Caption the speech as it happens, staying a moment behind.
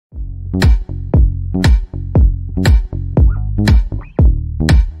Hi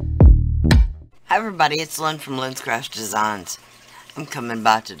everybody, it's Lyn from Lyn's Craft Designs. I'm coming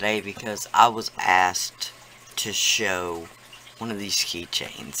by today because I was asked to show one of these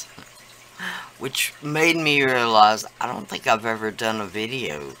keychains, which made me realize I don't think I've ever done a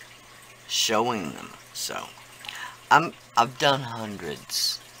video showing them. So I've done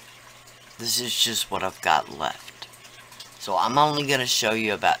hundreds. This is just what I've got left. So I'm only going to show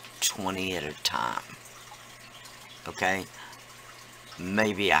you about 20 at a time. Okay?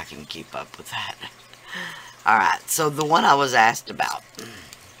 Maybe I can keep up with that. Alright, so the one I was asked about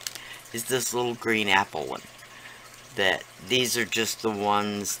is this little green apple one. These are just the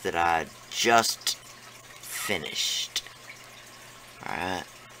ones that I just finished. Alright,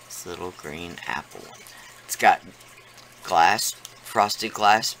 this little green apple one. It's got frosted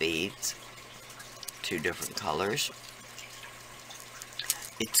glass beads, 2 different colors.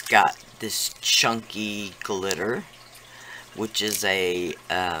 It's got this chunky glitter, which is a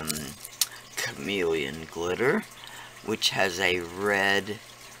chameleon glitter, which has a red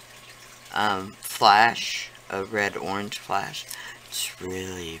flash, a red-orange flash. It's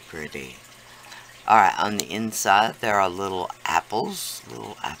really pretty. Alright, on the inside there are little apples,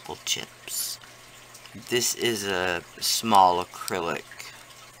 little apple chips. This is a small acrylic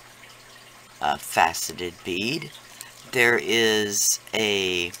faceted bead. There is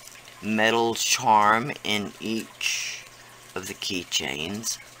a metal charm in each of the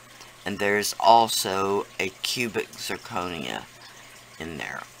keychains, and there's also a cubic zirconia in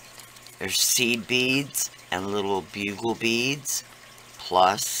there. There's seed beads and little bugle beads,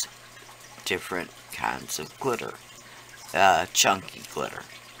 plus different kinds of glitter, chunky glitter.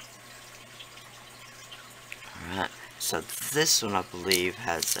 Alright, so this one I believe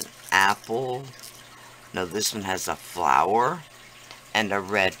has an apple. No, this one has a flower and a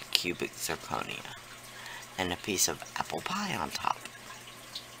red cubic zirconia and a piece of apple pie on top.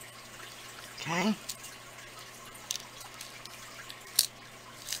 Okay.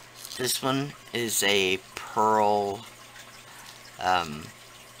 This one is a pearl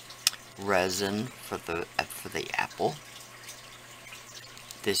resin for the apple.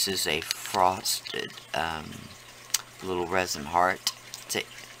 This is a frosted little resin heart. It's a,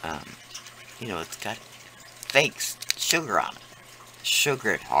 you know, it's got fake sugar on it.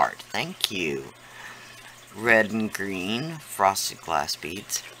 Sugared heart. Thank you. Red and green frosted glass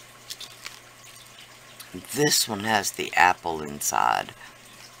beads. This one has the apple inside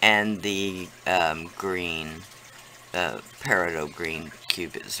and the green, peridot green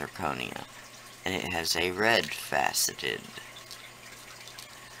cubic zirconia, and it has a red faceted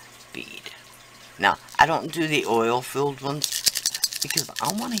bead. Now, I don't do the oil-filled ones because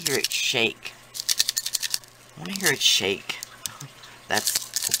I want to hear it shake. I want to hear it shake.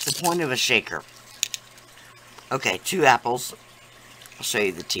 That's the point of a shaker. Okay, 2 apples. I'll show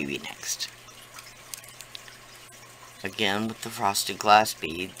you the TV next. Again with the frosted glass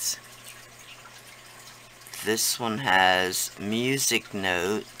beads. This one has music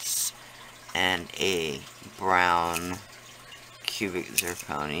notes and a brown cubic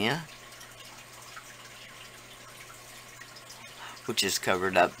zirconia, which is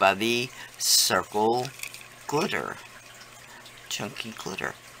covered up by the circle glitter, chunky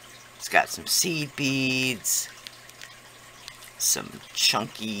glitter. It's got some seed beads, some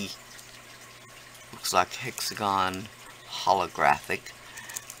chunky, looks like hexagon holographic.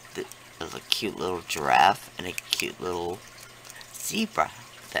 There's a cute little giraffe and a cute little zebra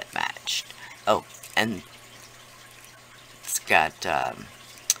that matched. Oh, and it's got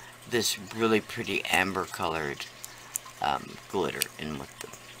this really pretty amber colored glitter in with the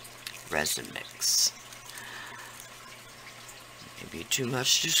resin mix. Maybe too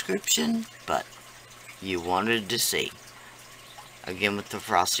much description, but you wanted to see. Again with the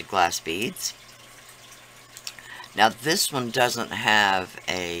frosted glass beads. Now this one doesn't have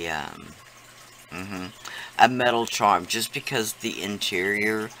a metal charm, just because the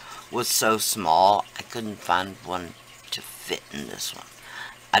interior was so small. I couldn't find one to fit in this one.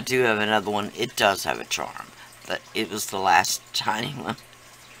 I do have another one. It does have a charm, but it was the last tiny one.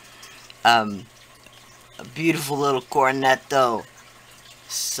 A beautiful little cornetto.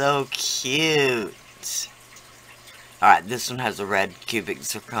 So cute. Alright, this one has a red cubic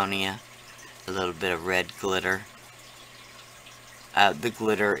zirconia. A little bit of red glitter. The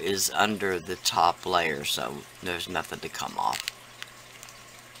glitter is under the top layer, so there's nothing to come off.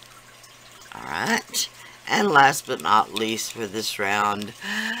 Alright. And last but not least for this round,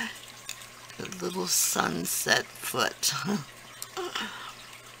 the little sunset foot.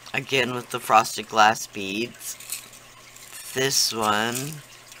 Again with the frosted glass beads. This one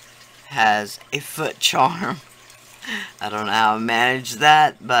has a foot charm. I don't know how I managed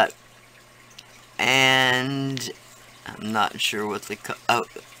that, but, and I'm not sure what the, oh,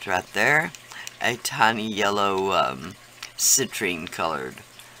 it's right there. A tiny yellow, citrine colored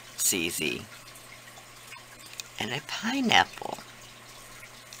CZ. And a pineapple.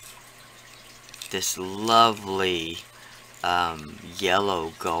 This lovely,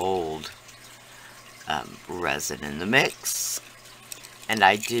 yellow gold, resin in the mix. And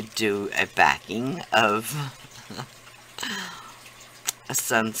I did do a backing of a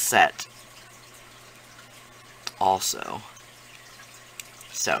sunset also.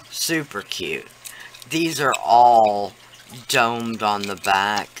 So, super cute. These are all domed on the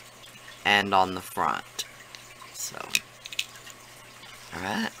back and on the front. So,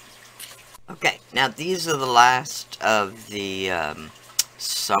 alright. Okay, now these are the last of the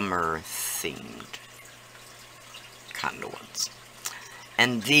summer themed kind of ones.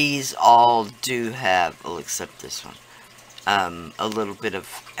 And these all do have, well, except this one, a little bit of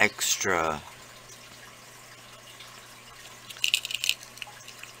extra.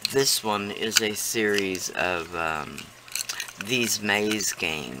 This one is a series of these maze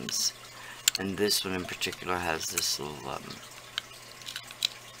games. And this one in particular has this little,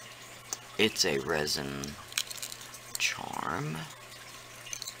 it's a resin charm.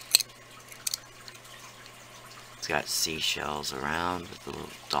 It's got seashells around with a little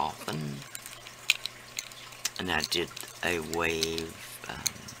dolphin. And I did a wave,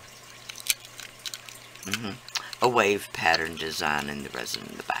 a wave pattern design in the resin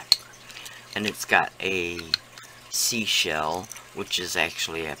in the back. And it's got a seashell, which is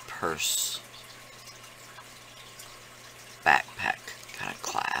actually a purse backpack kind of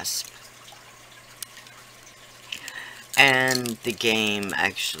clasp. And the game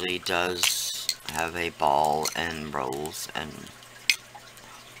actually does have a ball and rolls and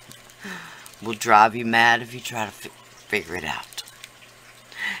will drive you mad if you try to figure it out.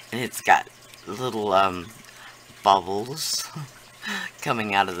 And it's got little bubbles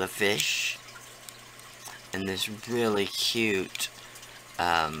coming out of the fish. And this really cute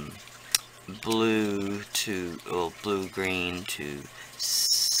blue to, well, blue-green to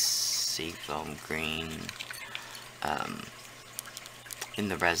seafoam green in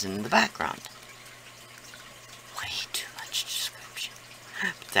the resin in the background. Way too much description.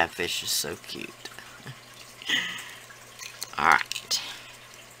 But that fish is so cute. Alright.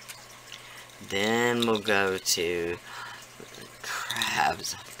 Then we'll go to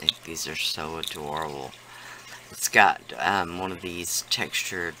crabs. I think these are so adorable. It's got one of these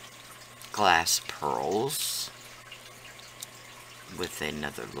textured glass pearls with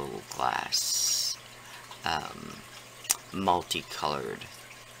another little glass multicolored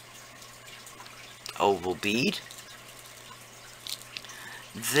oval bead.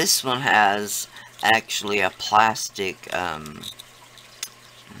 This one has actually a plastic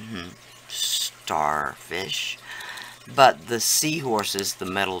starfish, but the seahorse is the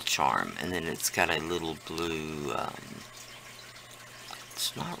metal charm, and then it's got a little blue,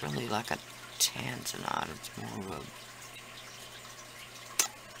 it's not really like a tanzanite, it's more of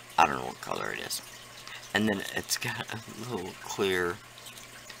a, I don't know what color it is. And then it's got a little clear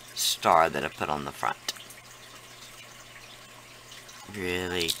star that I put on the front.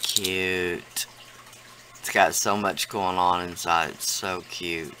 Really cute. It's got so much going on inside, it's so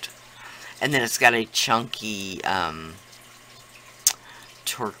cute. And then it's got a chunky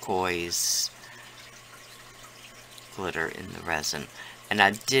turquoise glitter in the resin. And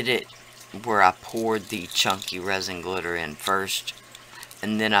I did it where I poured the chunky resin glitter in first,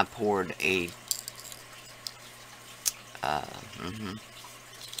 and then I poured a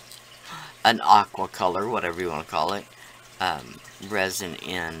an aqua color, whatever you want to call it, resin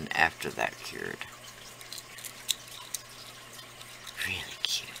in after that cured. Really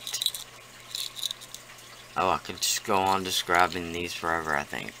cute. Oh, I could just go on describing these forever, I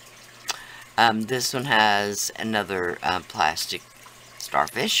think. This one has another plastic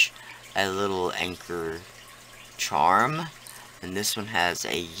starfish, a little anchor charm, and this one has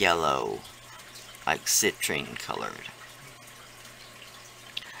a yellow, like citrine colored.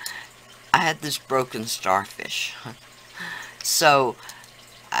 I had this broken starfish, so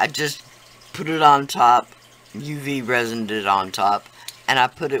I just put it on top, UV resined it on top, and I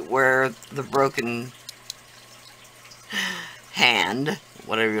put it where the broken hand,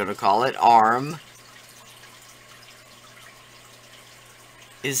 whatever you want to call it, arm,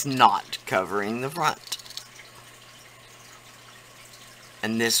 is not covering the front.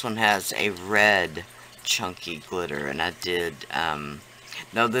 And this one has a red chunky glitter, and I did,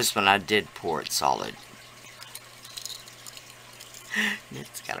 no, this one I did pour it solid.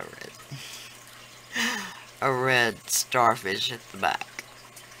 It's got a red starfish at the back.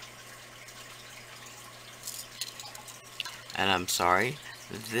 And I'm sorry,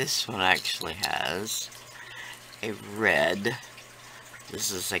 this one actually has a red, this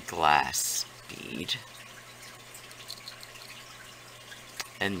is a glass bead,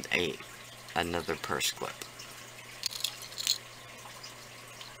 and another purse clip.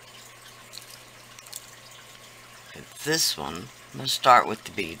 And this one, I'm going to start with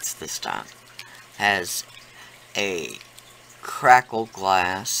the beads this time, has a crackle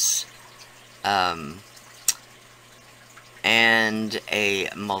glass, and a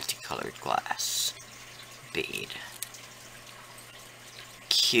multicolored glass bead.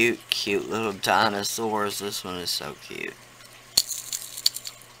 Cute little dinosaurs. This one is so cute.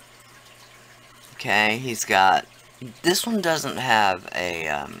 Okay, he's got, this one doesn't have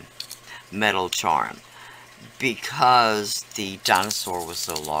a metal charm because the dinosaur was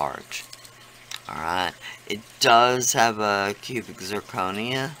so large. Alright, it does have a cubic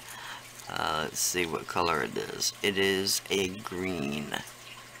zirconia. Let's see what color it is. It is a green,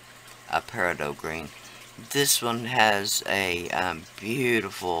 a peridot green. This one has a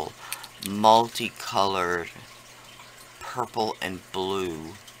beautiful multicolored purple and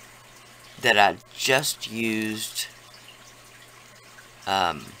blue that I just used.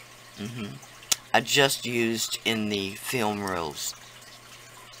 I just used in the film reels,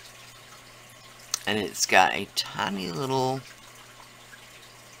 and it's got a tiny little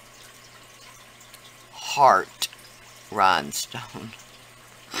heart rhinestone.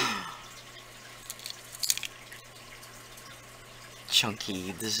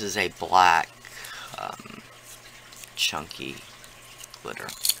 Chunky. This is a black chunky glitter.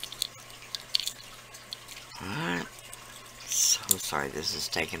 Alright. So sorry, this is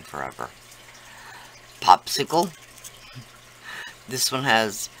taking forever. Popsicle. This one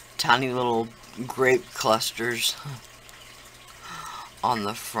has tiny little grape clusters on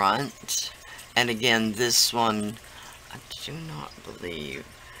the front. And again, this one, I do not believe,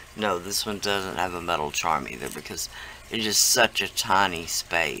 no, this one doesn't have a metal charm either because it is such a tiny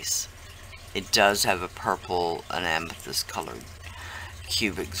space. It does have a purple and amethyst colored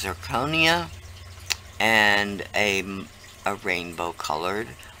cubic zirconia and a rainbow colored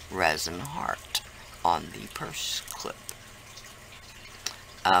resin heart on the purse clip.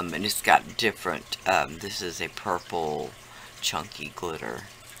 And it's got different, this is a purple chunky glitter.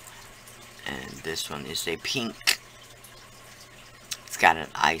 And this one is a pink. It's got an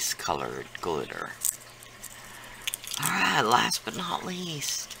ice colored glitter. Alright, last but not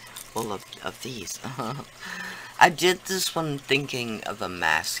least. Well, of these. I did this one thinking of a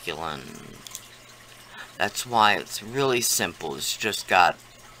masculine. That's why it's really simple. It's just got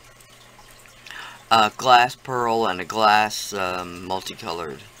a glass pearl and a glass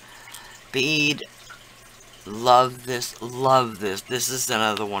multicolored bead. Love this, love this. This is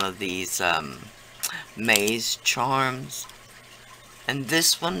another one of these maze charms. And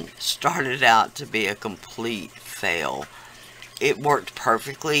this one started out to be a complete fail. It worked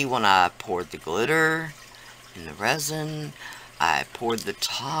perfectly when I poured the glitter and the resin. I poured the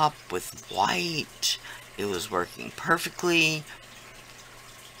top with white. It was working perfectly.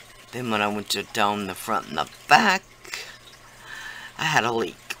 Then when I went to dome the front and the back, I had a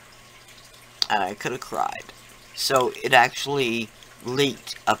leak. And I could have cried. So it actually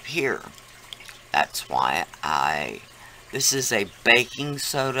leaked up here. That's why this is a baking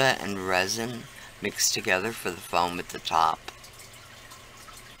soda and resin mixed together for the foam at the top.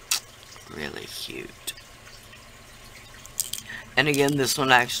 Really cute. And again, this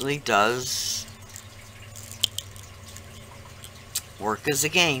one actually does work as a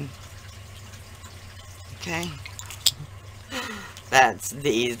game. Okay. That's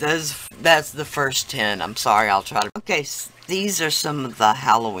the first 10. I'm sorry, I'll try to... Okay, so these are some of the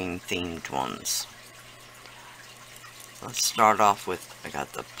Halloween themed ones. Let's start off with, I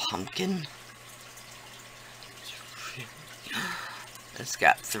got the pumpkin. It's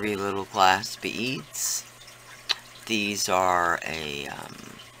got 3 little glass beads. These are a,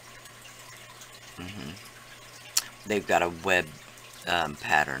 they've got a web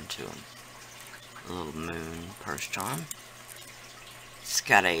pattern to them. A little moon purse charm. It's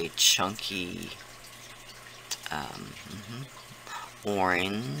got a chunky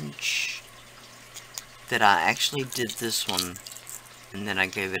orange that I actually did this one and then I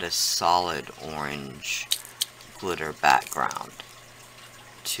gave it a solid orange glitter background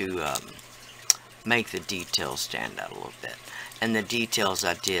to make the details stand out a little bit. And the details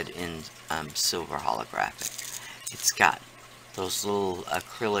I did in silver holographic. It's got those little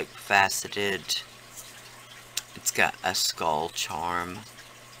acrylic faceted It's got a skull charm,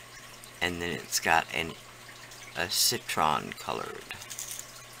 and then it's got a citron colored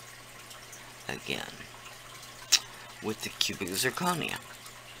again with the cubic zirconia,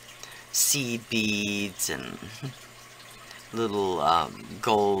 seed beads and little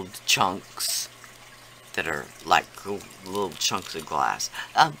gold chunks that are like little chunks of glass,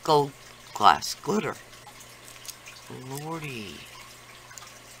 gold glass glitter. Lordy.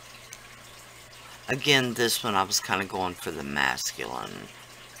 Again, this one I was kind of going for the masculine.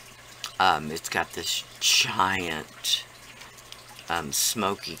 It's got this giant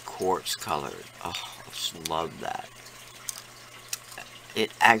smoky quartz colored. Oh, I just love that.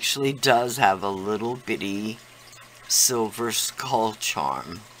 It actually does have a little bitty silver skull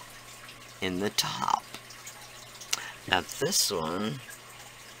charm in the top. Now this one,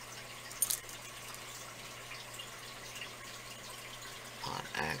 I'm not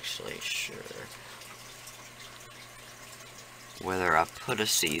actually sure whether I put a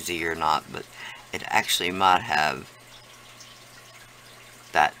CZ or not, but it actually might have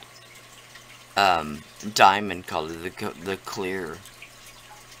that diamond color, the clear.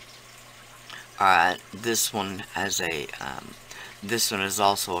 Alright, this one has a, this one is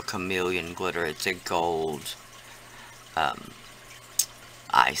also a chameleon glitter. It's a gold,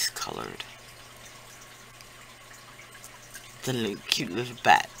 ice colored. The cute little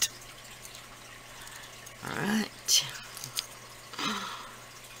bat. Alright.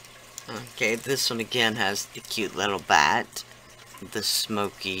 Okay, this one again has the cute little bat. The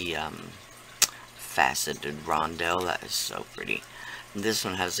smoky, faceted rondelle. That is so pretty. This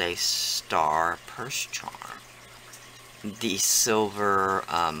one has a star purse charm. The silver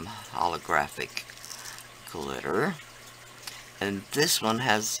holographic glitter. And this one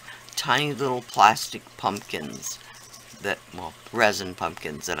has tiny little plastic pumpkins that, well, resin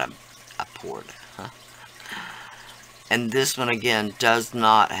pumpkins that I poured. And this one again does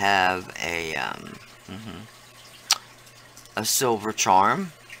not have a silver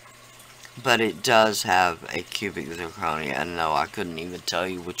charm, but it does have a cubic zirconia. And no, I couldn't even tell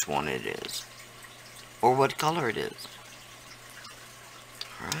you which one it is or what color it is.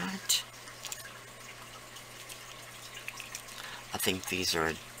 Alright. I think these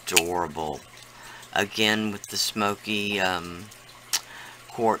are adorable. Again, with the smoky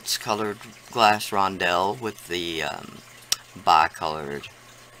quartz colored glass rondelle with the bicolored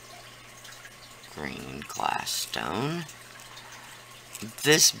green glass stone.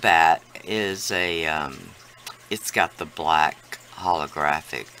 This bat is a it's got the black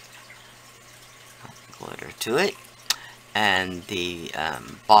holographic glitter to it, and the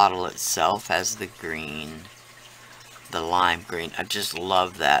bottle itself has the green, the lime green. I just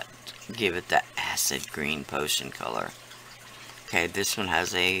love that. Give it that acid green potion color. Okay, this one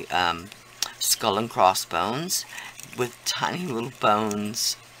has a skull and crossbones with tiny little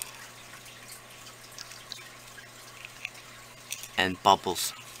bones and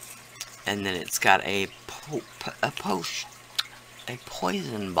bubbles. And then it's got a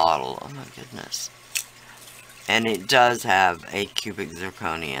poison bottle. Oh my goodness. And it does have a cubic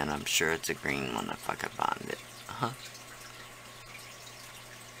zirconia, and I'm sure it's a green one if I could find it.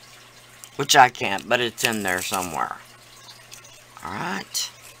 Which I can't, but it's in there somewhere.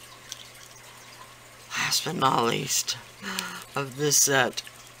 Alright. Last but not least of this set,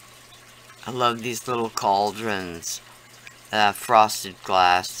 I love these little cauldrons. Frosted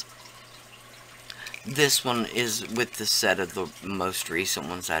glass. This one is with the set of the most recent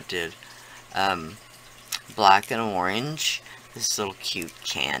ones I did. Black and orange. This little cute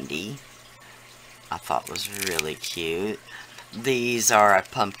candy I thought was really cute. These are a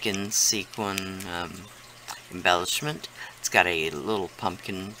pumpkin sequin embellishment. It's got a little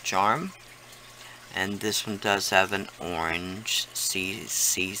pumpkin charm. And this one does have an orange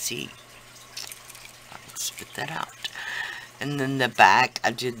CC. Let's spit that out. And then the back,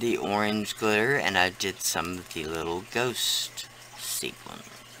 I did the orange glitter, and I did some of the little ghost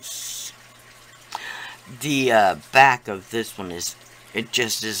sequins. The back of this one is, it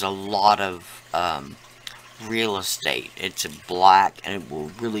just is a lot of real estate. It's black, and it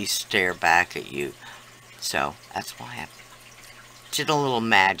will really stare back at you. So, that's why I did a little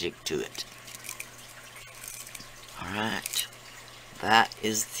magic to it. Alright. That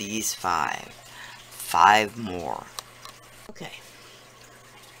is these 5. 5 more. Okay.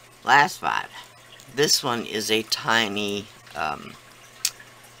 Last 5. This one is a tiny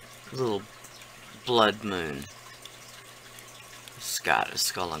little blood moon. It's got a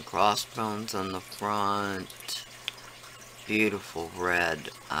skull and crossbones on the front. Beautiful red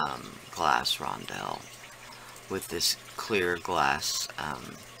glass rondelle with this clear glass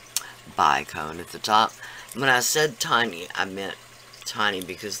bicone at the top. When I said tiny, I meant tiny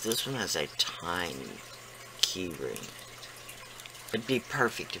because this one has a tiny key ring. It'd be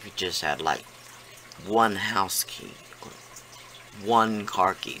perfect if you just had like one house key or one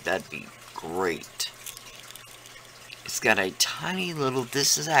car key. That'd be great. It's got a tiny little,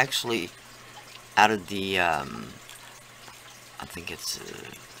 this is actually out of the, I think it's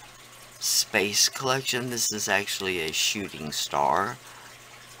a space collection. This is actually a shooting star.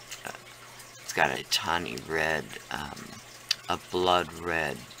 It's got a tiny red, a blood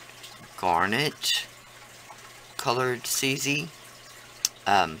red garnet colored CZ.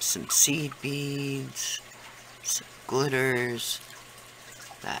 Some seed beads, some glitters.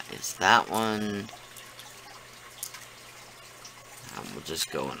 That is that one. We'll just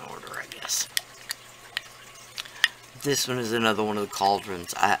go in order, I guess. This one is another one of the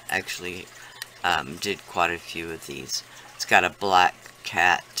cauldrons. I actually did quite a few of these. It's got a black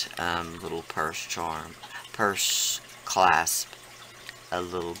cat little purse charm, purse clasp, a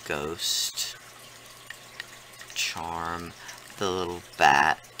little ghost charm, the little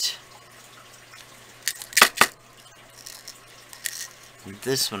bat.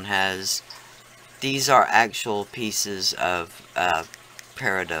 This one has, these are actual pieces of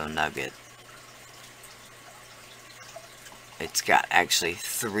peridot nugget. It's got actually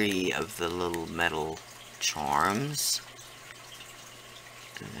 3 of the little metal charms.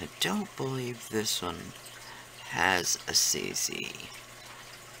 And I don't believe this one has a CZ.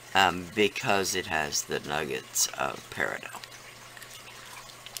 Because it has the nuggets of peridot.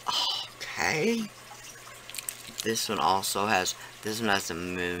 Okay. This one also has, this one has a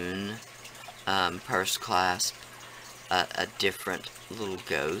moon purse clasp, a different little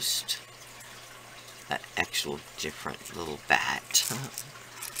ghost, an actual different little bat.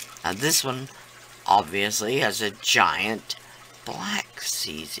 Now this one obviously has a giant black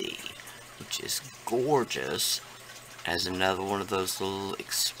CZ, which is gorgeous. Has another one of those little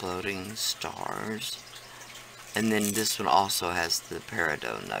exploding stars. And then this one also has the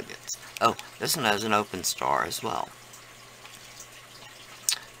peridot nuggets. Oh, this one has an open star as well.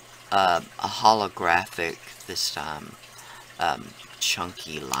 A holographic, this time,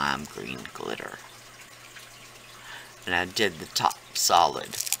 chunky lime green glitter. And I did the top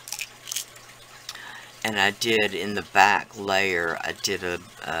solid. And I did in the back layer, I did a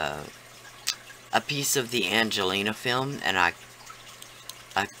piece of the Angelina film, and I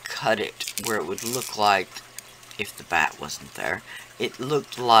cut it where it would look like, if the bat wasn't there, it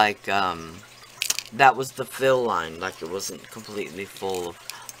looked like that was the fill line, like it wasn't completely full of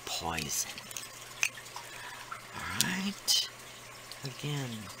poison. Alright,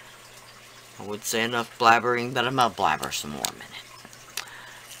 again, I would say enough blabbering, but I'm gonna blabber some more a minute.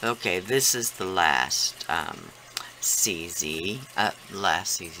 Okay, this is the last CZ,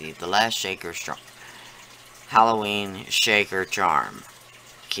 the last shaker charm. Halloween shaker charm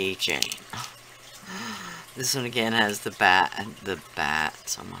keychain. This one again has the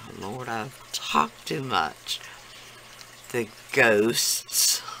bats. Oh my lord, I've talked too much. The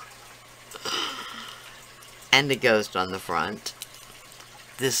ghosts. And the ghost on the front.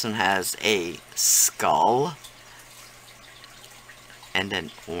 This one has a skull. And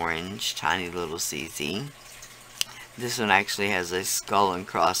an orange tiny little CZ. This one actually has a skull and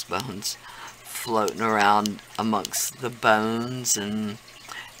crossbones floating around amongst the bones and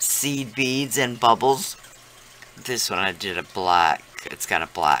seed beads and bubbles. This one I did a black, it's got a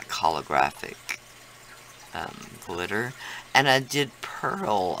black holographic glitter. And I did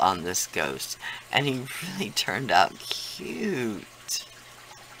pearl on this ghost. And he really turned out cute.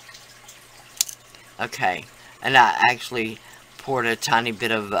 Okay, and I actually poured a tiny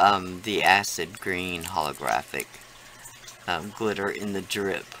bit of the acid green holographic glitter in the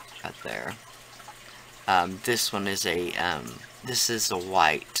drip right there. This one is a this is a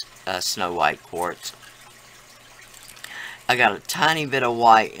white Snow White quartz. I got a tiny bit of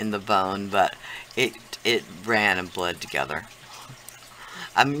white in the bone, but it ran and bled together.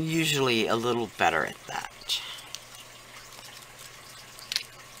 I'm usually a little better at that.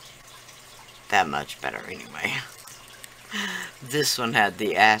 That much better anyway. This one had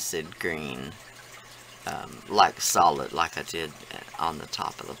the acid green, like solid, like I did on the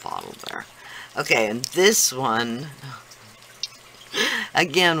top of the bottle there. Okay, and this one,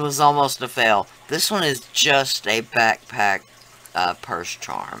 again, was almost a fail. This one is just a backpack purse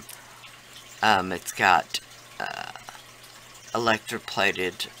charm. It's got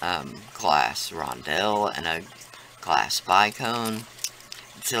electroplated glass rondelle and a glass bicone.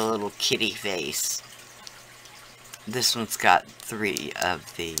 It's a little kitty face. This one's got 3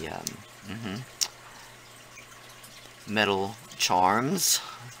 of the metal charms.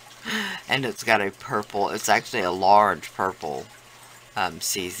 And it's got a purple, it's actually a large purple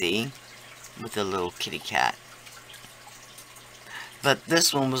CZ with a little kitty cat. But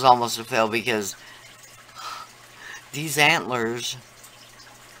this one was almost a fail because these antlers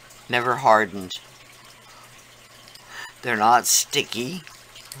never hardened. They're not sticky.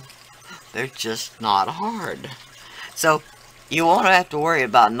 They're just not hard. So you won't have to worry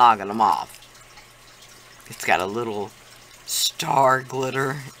about knocking them off. It's got a little star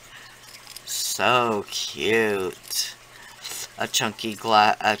glitter. So cute. A chunky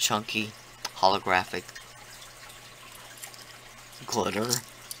holographic glitter.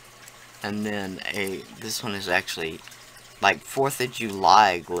 And then this one is actually like 4th of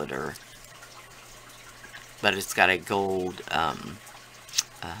July glitter. But it's got a gold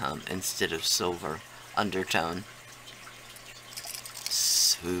instead of silver undertone.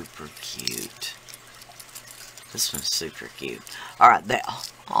 Super cute. This one's super cute. Alright,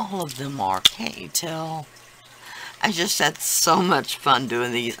 all of them are. Can't you tell? I just had so much fun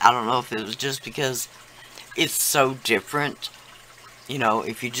doing these. I don't know if it was just because it's so different. You know,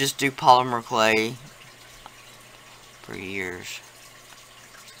 if you just do polymer clay for years.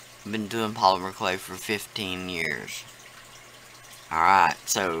 I've been doing polymer clay for 15 years. Alright,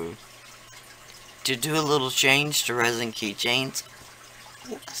 so to do a little change to resin keychains,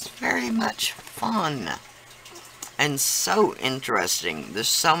 it was very much fun. And so interesting. There's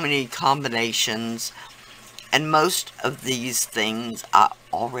so many combinations. And most of these things I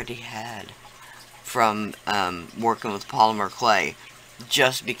already had from working with polymer clay.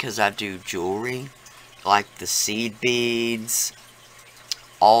 Just because I do jewelry. Like the seed beads.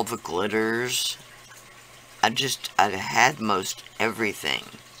 All the glitters. I had most everything.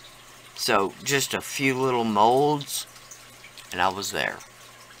 So just a few little molds. And I was there.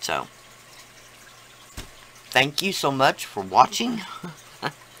 So. Thank you so much for watching.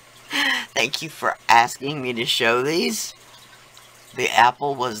 Thank you for asking me to show these. The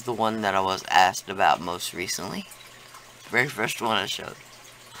apple was the one that I was asked about most recently. The very first one I showed.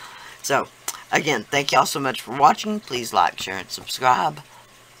 So, again, thank y'all so much for watching. Please like, share, and subscribe.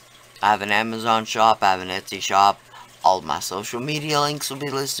 I have an Amazon shop. I have an Etsy shop. All of my social media links will be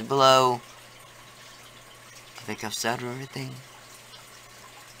listed below. I think I've said everything.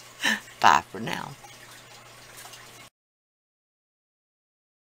 Bye for now.